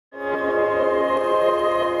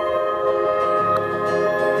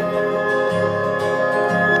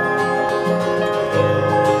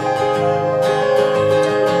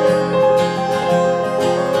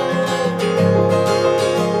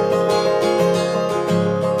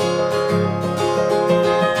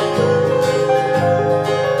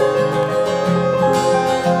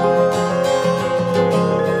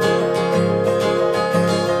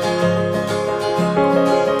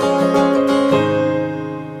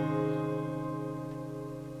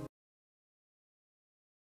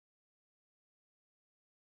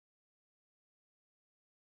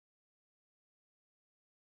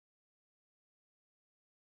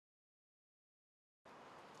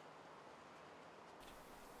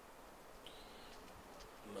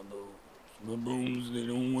My bones, they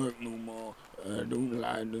don't work no more. I don't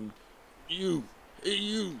like them. You, hey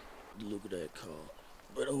you, look at that car.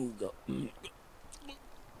 But oh god,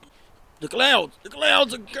 the clouds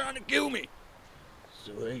are trying to kill me.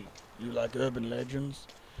 So hey, you like urban legends?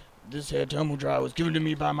 This here tumble dryer was given to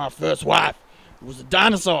me by my first wife. It was a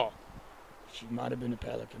dinosaur. She might have been a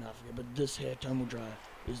pelican, I forget, but this here tumble dryer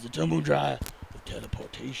is the tumble dryer of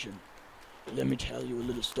teleportation. Let me tell you a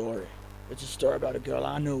little story. It's a story about a girl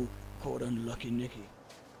I know called Unlucky Nikki.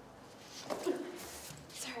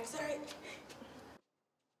 Sorry.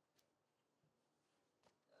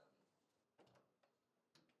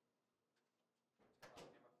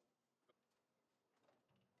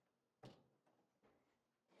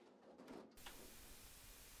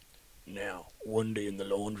 Now, one day in the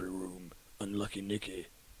laundry room, Unlucky Nikki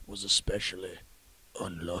was especially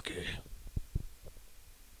unlucky.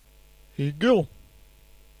 Hey girl.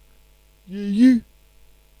 Yeah, you.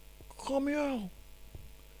 Come here.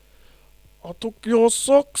 I took your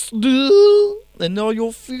socks, dude. And now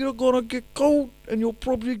your feet are gonna get cold. And you'll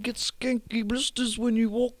probably get skanky blisters when you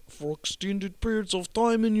walk for extended periods of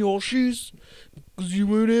time in your shoes. Because you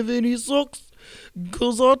won't have any socks.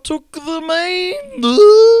 Because I took them, man.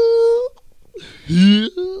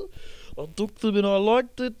 I took them and I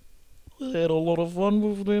liked it. I had a lot of fun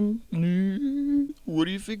with them. What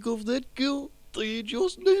do you think of that, girl? Do you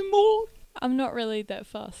just know more? I'm not really that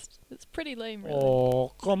fussed. It's pretty lame, really.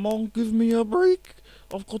 Oh, come on, give me a break.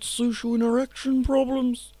 I've got social interaction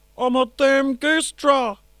problems. I'm a damn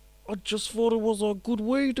ghostra. I just thought it was a good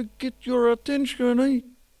way to get your attention, eh?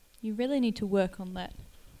 You really need to work on that.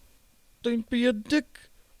 Don't be a dick.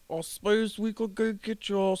 I suppose we could go get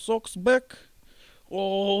your socks back.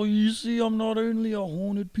 Oh, you see, I'm not only a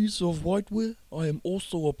haunted piece of whiteware, I am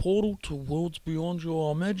also a portal to worlds beyond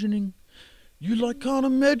your imagining. You can't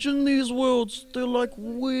imagine these worlds. They're like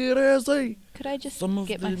weird as, eh? Could I just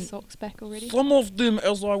get my socks back already? Some of them,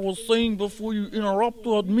 as I was saying before you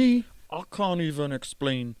interrupted me, I can't even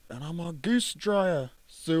explain. And I'm a goose dryer.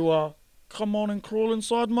 So, come on and crawl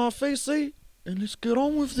inside my face, eh? And let's get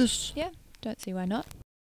on with this. Yeah, don't see why not.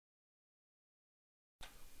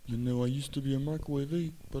 You know, I used to be a microwave,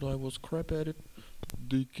 eh? But I was crap at it.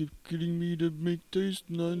 They kept getting me to make toast,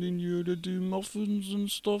 and I knew to do muffins and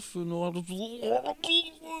stuff, and I was...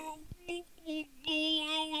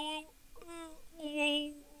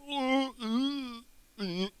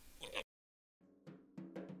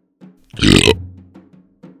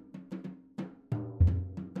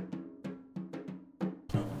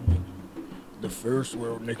 The first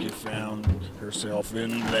world Nikki found herself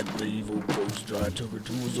in that the evil ghost dry took her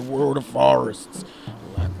to was a world of forests,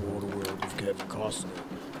 like Water World with Kevin Costner.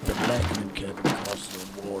 The blackening Kevin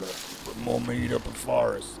Costner water, but more made up of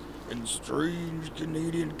forests and strange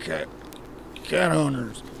Canadian cat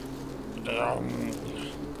hunters. Hey.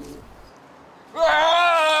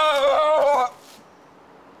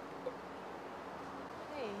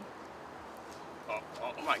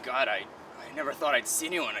 Oh my god, I never thought I'd see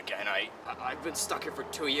anyone again. I've been stuck here for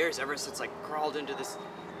 2 years, ever since I crawled into this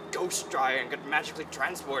ghost dryer and got magically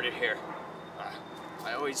transported here.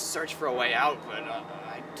 I always search for a way out, but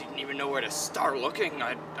I didn't even know where to start looking.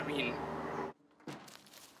 I mean...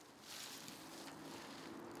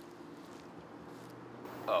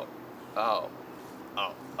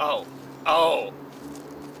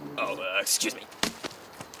 excuse me.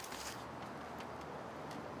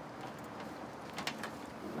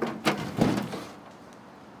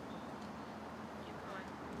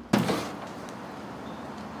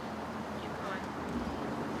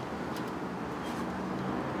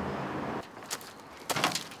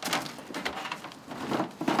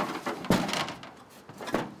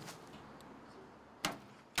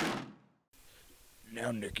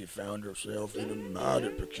 Now Nikki found herself in a mighty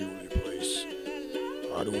peculiar place.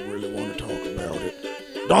 I don't really want to talk about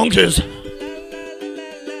it. Donkeys!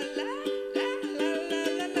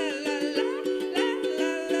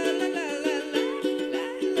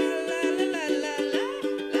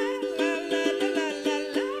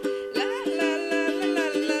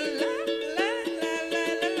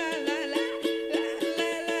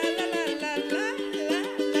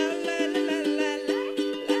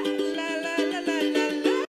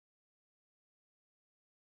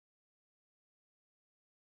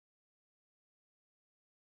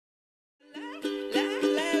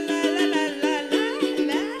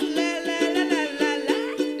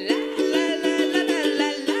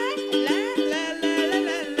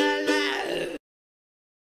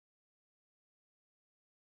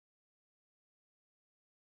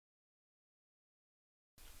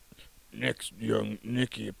 Next, young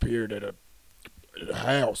Nikki appeared at a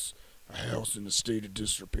house. A house in a state of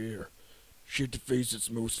disrepair. She had to face its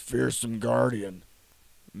most fearsome guardian,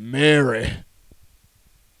 Mary.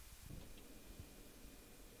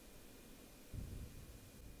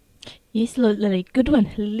 Yes, Lord Lily, good one,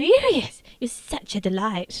 hilarious. You're such a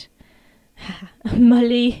delight.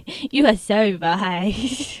 Molly, you are so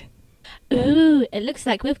wise. Ooh, it looks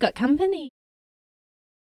like we've got company.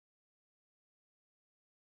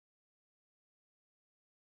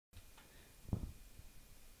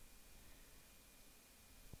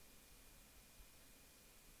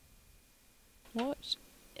 What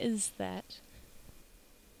is that?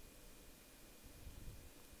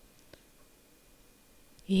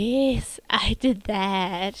 Yes, I did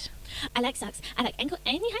that. I like socks. I like ankle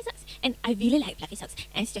and knee-high socks. And I really like fluffy socks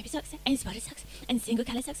and strappy socks and spotted socks and single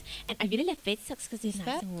color socks. And I really like faded socks because they're Is nice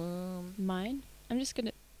that and warm. mine? I'm just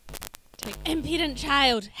gonna take. Impudent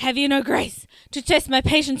child, have you no grace? To test my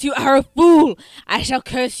patience, you are a fool. I shall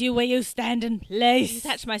curse you where you stand in place. You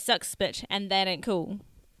touch my socks, bitch, and that ain't cool.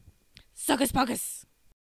 Suckus puckus.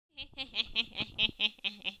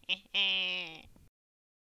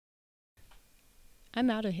 I'm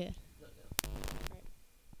out of here.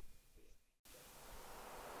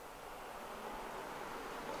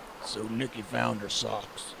 So Nikki found her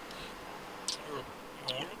socks.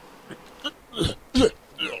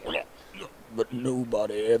 But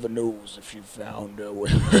nobody ever knows if she found her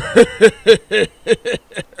way.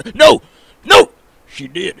 No! No! She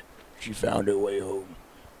did. She found her way home.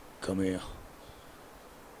 Come here.